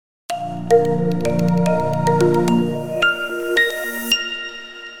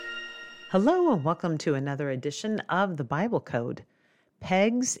Hello, and welcome to another edition of the Bible Code.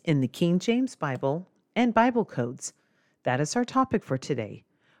 Pegs in the King James Bible and Bible codes. That is our topic for today.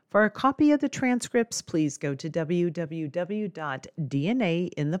 For a copy of the transcripts, please go to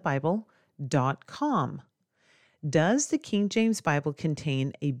www.dnainthebible.com. Does the King James Bible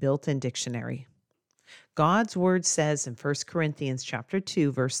contain a built-in dictionary? God's word says in 1 Corinthians chapter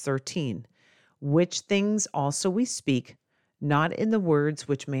 2, verse 13, "Which things also we speak, not in the words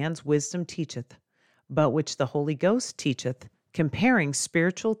which man's wisdom teacheth, but which the Holy Ghost teacheth, comparing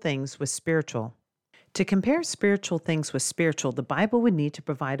spiritual things with spiritual." To compare spiritual things with spiritual, the Bible would need to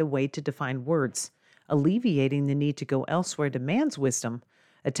provide a way to define words, alleviating the need to go elsewhere to man's wisdom,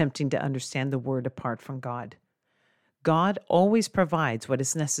 attempting to understand the word apart from God. God always provides what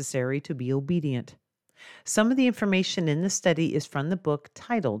is necessary to be obedient. Some of the information in the study is from the book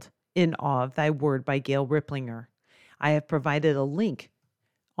titled In Awe of Thy Word by Gail Ripplinger. I have provided a link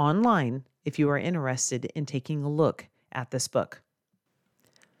online if you are interested in taking a look at this book.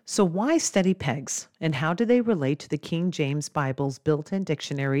 So why study pegs, and how do they relate to the King James Bible's built-in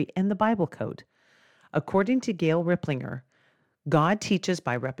dictionary and the Bible Code? According to Gail Ripplinger, God teaches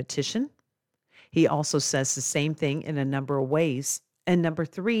by repetition. He also says the same thing in a number of ways. And number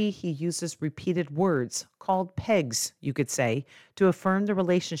 3, he uses repeated words, called pegs, you could say, to affirm the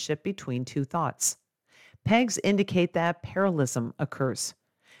relationship between two thoughts. Pegs indicate that parallelism occurs.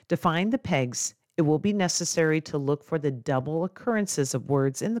 To find the pegs, it will be necessary to look for the double occurrences of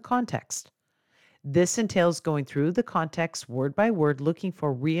words in the context. This entails going through the context word by word, looking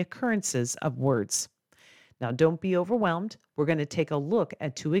for reoccurrences of words. Now, don't be overwhelmed. We're going to take a look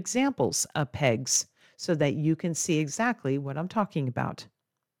at 2 examples of pegs so that you can see exactly what I'm talking about.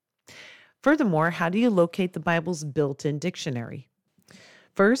 Furthermore, how do you locate the Bible's built-in dictionary?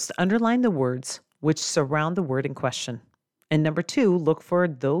 First, underline the words which surround the word in question. And number 2, look for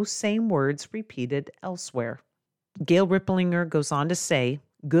those same words repeated elsewhere. Gail Ripplinger goes on to say,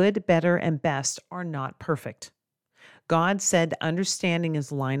 good, better, and best are not perfect. God said understanding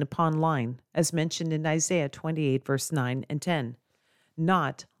is line upon line, as mentioned in Isaiah 28, verse 9 and 10,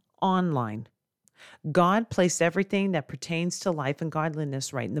 not online. God placed everything that pertains to life and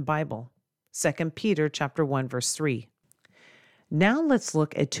godliness right in the Bible. 2 Peter chapter 1, verse 3. Now let's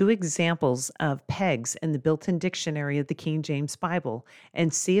look at 2 examples of pegs in the built-in dictionary of the King James Bible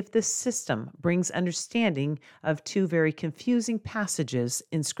and see if this system brings understanding of 2 very confusing passages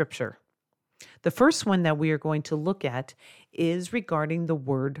in Scripture. The first one that we are going to look at is regarding the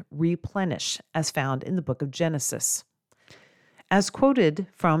word replenish, as found in the book of Genesis. As quoted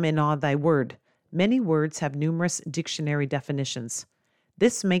from In Awe of Thy Word, many words have numerous dictionary definitions.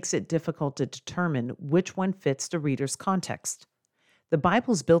 This makes it difficult to determine which one fits the reader's context. The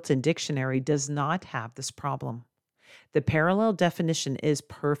Bible's built-in dictionary does not have this problem. The parallel definition is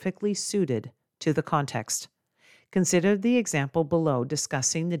perfectly suited to the context. Consider the example below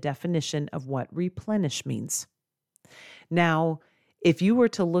discussing the definition of what replenish means. Now, if you were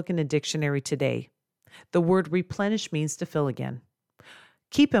to look in a dictionary today, the word replenish means to fill again.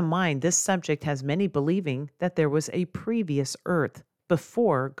 Keep in mind, this subject has many believing that there was a previous earth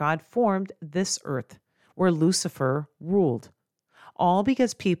before God formed this earth, where Lucifer ruled. All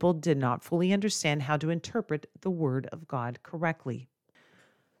because people did not fully understand how to interpret the Word of God correctly.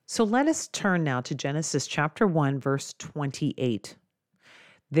 So let us turn now to Genesis chapter 1, verse 28.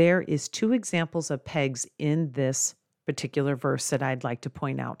 There is 2 examples of pegs in this particular verse that I'd like to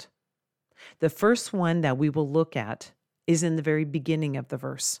point out. The first one that we will look at is in the very beginning of the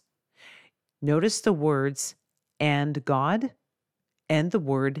verse. Notice the words, and God, and the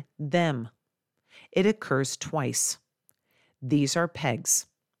word them. It occurs twice. These are pegs.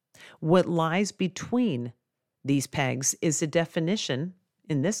 What lies between these pegs is a definition,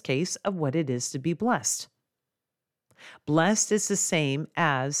 in this case, of what it is to be blessed. Blessed is the same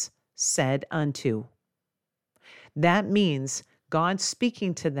as said unto. That means God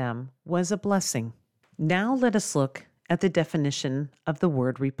speaking to them was a blessing. Now let us look at the definition of the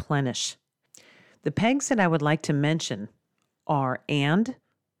word replenish. The pegs that I would like to mention are and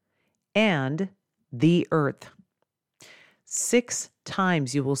the earth. 6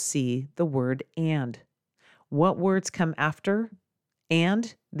 times you will see the word and. What words come after?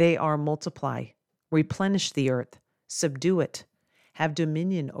 And they are multiply, replenish the earth, subdue it, have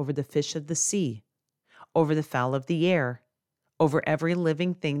dominion over the fish of the sea, over the fowl of the air, over every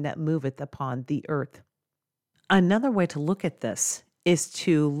living thing that moveth upon the earth. Another way to look at this is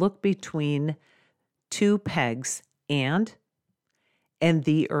to look between 2 pegs and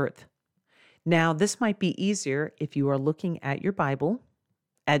the earth. Now, this might be easier if you are looking at your Bible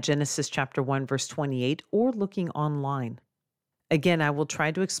at Genesis chapter 1, verse 28, or looking online. Again, I will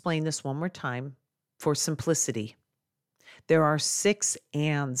try to explain this one more time for simplicity. There are 6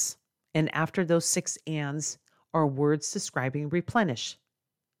 ands, and after those 6 ands are words describing replenish.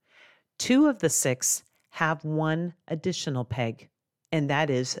 2 of the 6 have one additional peg, and that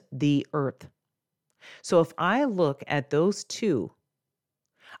is the earth. So if I look at those 2,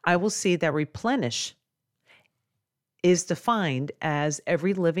 I will see that replenish is defined as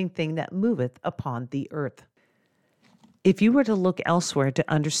every living thing that moveth upon the earth. If you were to look elsewhere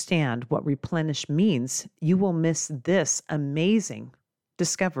to understand what replenish means, you will miss this amazing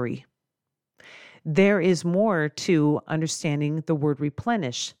discovery. There is more to understanding the word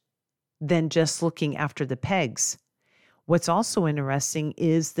replenish than just looking after the pegs. What's also interesting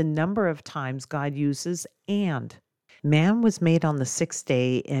is the number of times God uses and. Man was made on the 6th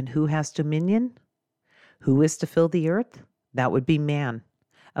day, and who has dominion? Who is to fill the earth? That would be man.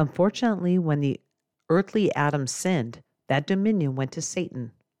 Unfortunately, when the earthly Adam sinned, that dominion went to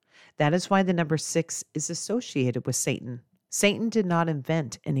Satan. That is why the number 6 is associated with Satan. Satan did not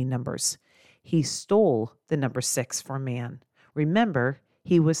invent any numbers. He stole the number 6 from man. Remember,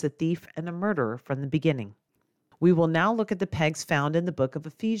 he was a thief and a murderer from the beginning. We will now look at the pegs found in the book of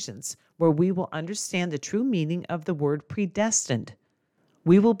Ephesians, where we will understand the true meaning of the word predestined.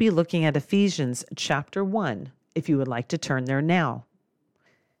 We will be looking at Ephesians chapter 1, if you would like to turn there now.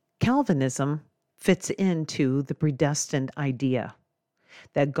 Calvinism fits into the predestined idea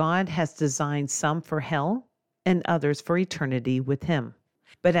that God has designed some for hell and others for eternity with him.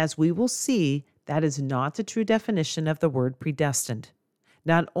 But as we will see, that is not the true definition of the word predestined.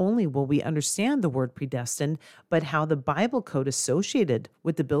 Not only will we understand the word predestined, but how the Bible code associated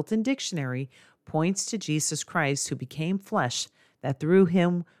with the built-in dictionary points to Jesus Christ, who became flesh, that through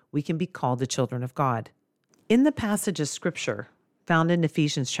him we can be called the children of God. In the passage of Scripture found in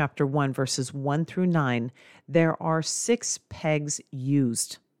Ephesians chapter 1, verses 1 through 9, there are 6 pegs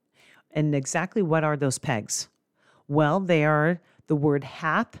used. And exactly what are those pegs? Well, they are the word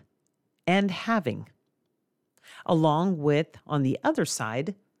hath and having, along with, on the other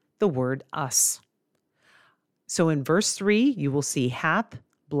side, the word us. So in verse 3, you will see hath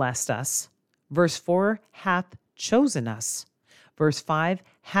blessed us. Verse 4, hath chosen us. Verse 5,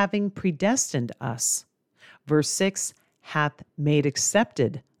 having predestined us. Verse 6, hath made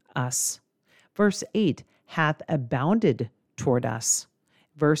accepted us. Verse 8, hath abounded toward us.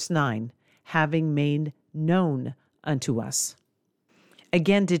 Verse 9, having made known unto us.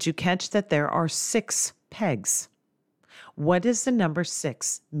 Again, did you catch that there are 6 pegs? What does the number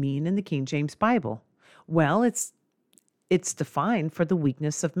 6 mean in the King James Bible? Well, it's defined for the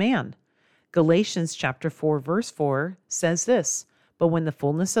weakness of man. Galatians chapter 4, verse 4 says this, "But when the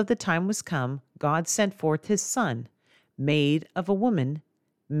fullness of the time was come, God sent forth his Son, made of a woman,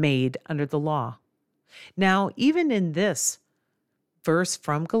 made under the law." Now, even in this verse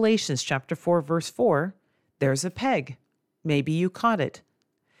from Galatians chapter 4, verse 4, there's a peg. Maybe you caught it.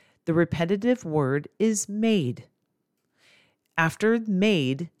 The repetitive word is made. After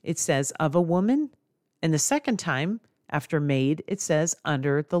made, it says of a woman, and the second time, after made, it says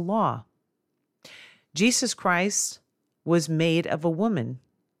under the law. Jesus Christ was made of a woman,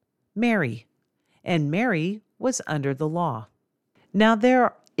 Mary, and Mary was under the law. Now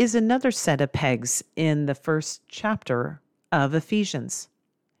there is another set of pegs in the first chapter of Ephesians.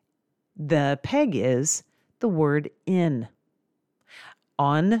 The peg is the word in.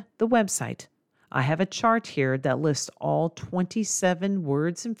 On the website, I have a chart here that lists all 27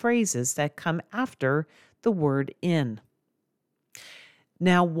 words and phrases that come after the word in.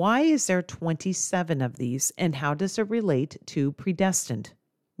 Now, why is there 27 of these, and how does it relate to predestined?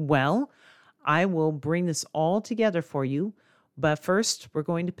 Well, I will bring this all together for you, but first we're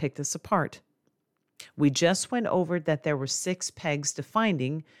going to pick this apart. We just went over that there were 6 pegs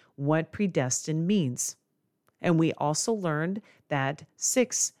defining what predestined means. And we also learned that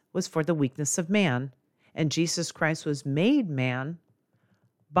 6 was for the weakness of man, and Jesus Christ was made man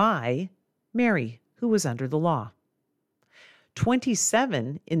by Mary, who was under the law.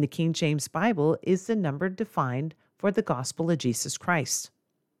 27 in the King James Bible is the number defined for the gospel of Jesus Christ.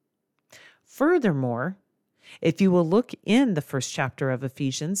 Furthermore, if you will look in the first chapter of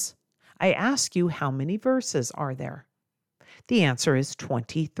Ephesians, I ask you, how many verses are there? The answer is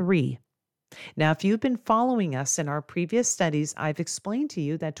 23. Now, if you've been following us in our previous studies, I've explained to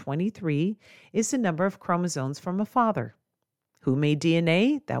you that 23 is the number of chromosomes from a father. Who made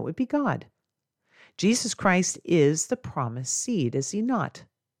DNA? That would be God. Jesus Christ is the promised seed, is he not?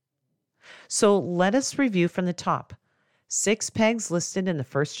 So let us review from the top. 6 pegs listed in the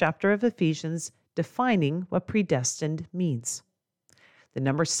first chapter of Ephesians defining what predestined means. The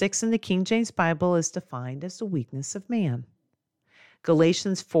number 6 in the King James Bible is defined as the weakness of man.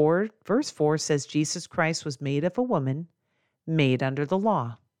 Galatians 4, verse 4 says Jesus Christ was made of a woman, made under the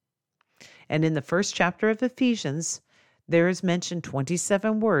law. And in the first chapter of Ephesians, there is mentioned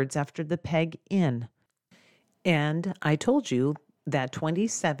 27 words after the peg in. And I told you that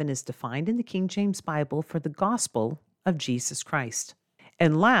 27 is defined in the King James Bible for the gospel of Jesus Christ.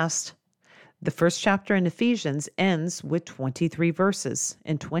 And last, the first chapter in Ephesians ends with 23 verses,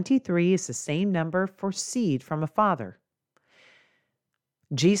 and 23 is the same number for seed from a father.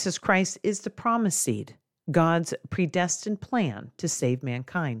 Jesus Christ is the promised seed, God's predestined plan to save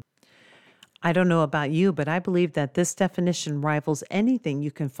mankind. I don't know about you, but I believe that this definition rivals anything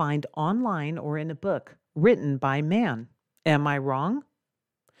you can find online or in a book written by man. Am I wrong?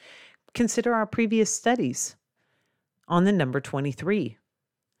 Consider our previous studies on the number 23.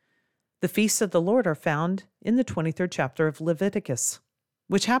 The feasts of the Lord are found in the 23rd chapter of Leviticus,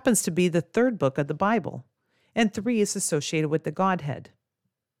 which happens to be the third book of the Bible, and 3 is associated with the Godhead.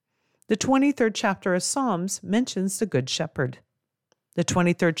 The 23rd chapter of Psalms mentions the Good Shepherd. The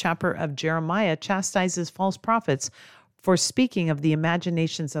 23rd chapter of Jeremiah chastises false prophets for speaking of the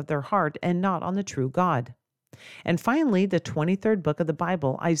imaginations of their heart and not on the true God. And finally, the 23rd book of the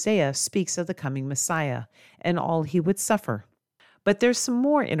Bible, Isaiah, speaks of the coming Messiah and all he would suffer. But there's some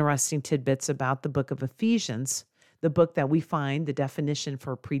more interesting tidbits about the book of Ephesians, the book that we find the definition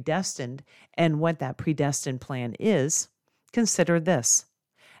for predestined and what that predestined plan is. Consider this.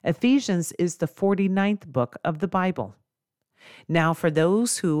 Ephesians is the 49th book of the Bible. Now, for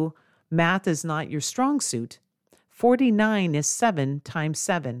those who math is not your strong suit, 49 is 7 times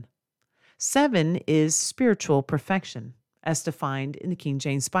 7. 7 is spiritual perfection, as defined in the King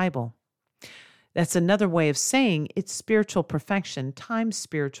James Bible. That's another way of saying it's spiritual perfection times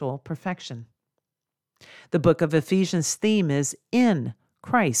spiritual perfection. The book of Ephesians' theme is in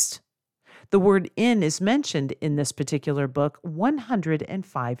Christ. The word in is mentioned in this particular book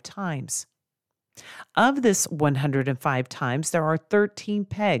 105 times. Of this 105 times, there are 13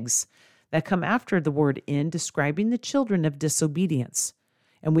 pegs that come after the word in, describing the children of disobedience.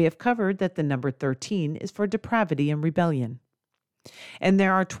 And we have covered that the number 13 is for depravity and rebellion. And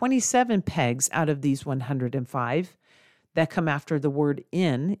there are 27 pegs out of these 105 that come after the word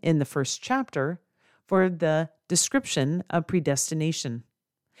in the first chapter for the description of predestination,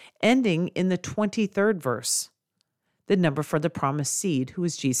 ending in the 23rd verse, the number for the promised seed, who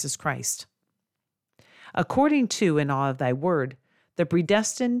is Jesus Christ. According to in awe of thy word, the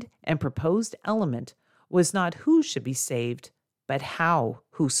predestined and proposed element was not who should be saved, but how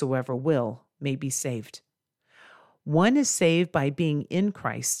whosoever will may be saved. One is saved by being in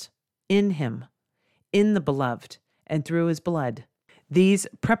Christ, in him, in the beloved, and through his blood. These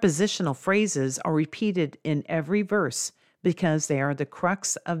prepositional phrases are repeated in every verse because they are the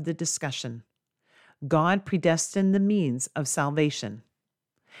crux of the discussion. God predestined the means of salvation.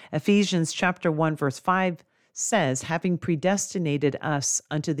 Ephesians chapter 1, verse 5 says, having predestinated us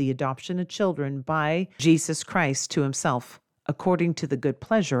unto the adoption of children by Jesus Christ to himself, according to the good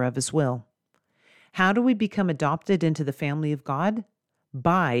pleasure of his will. How do we become adopted into the family of God?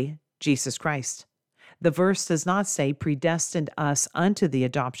 By Jesus Christ. The verse does not say predestined us unto the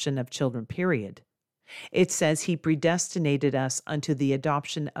adoption of children, period. It says he predestinated us unto the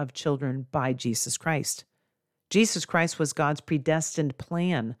adoption of children by Jesus Christ. Jesus Christ was God's predestined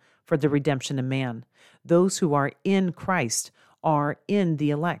plan for the redemption of man. Those who are in Christ are in the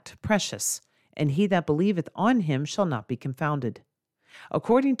elect, precious, and he that believeth on him shall not be confounded.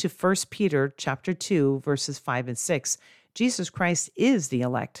 According to 1 Peter chapter 2, verses 5 and 6, Jesus Christ is the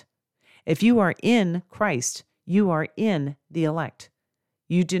elect. If you are in Christ, you are in the elect.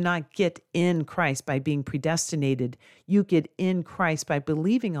 You do not get in Christ by being predestinated. You get in Christ by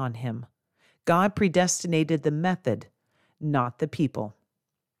believing on him. God predestinated the method, not the people.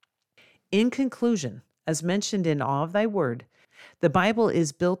 In conclusion, as mentioned in Awe of Thy Word, the Bible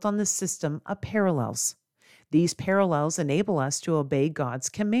is built on the system of parallels. These parallels enable us to obey God's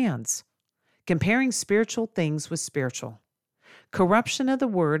commands, comparing spiritual things with spiritual. Corruption of the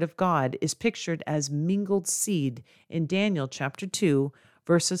Word of God is pictured as mingled seed in Daniel chapter 2,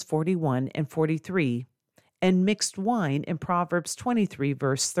 verses 41 and 43, and mixed wine in Proverbs 23,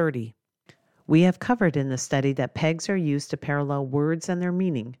 verse 30. We have covered in the study that pegs are used to parallel words and their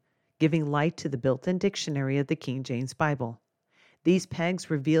meaning, giving light to the built-in dictionary of the King James Bible. These pegs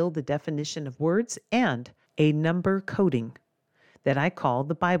reveal the definition of words and a number coding that I call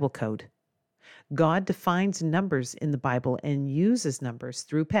the Bible code. God defines numbers in the Bible and uses numbers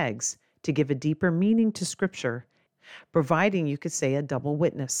through pegs to give a deeper meaning to Scripture, providing, you could say, a double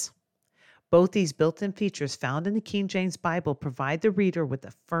witness. Both these built-in features found in the King James Bible provide the reader with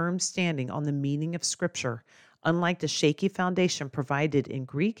a firm standing on the meaning of Scripture, unlike the shaky foundation provided in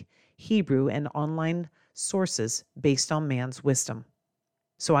Greek, Hebrew, and online sources based on man's wisdom.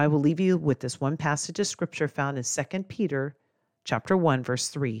 So I will leave you with this one passage of Scripture found in 2 Peter chapter 1, verse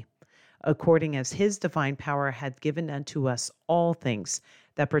 3. According as his divine power hath given unto us all things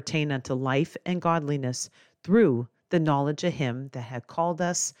that pertain unto life and godliness, through the knowledge of him that hath called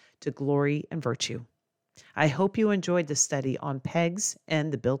us to glory and virtue. I hope you enjoyed the study on pegs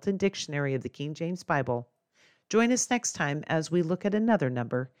and the built-in dictionary of the King James Bible. Join us next time as we look at another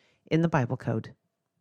number in the Bible Code.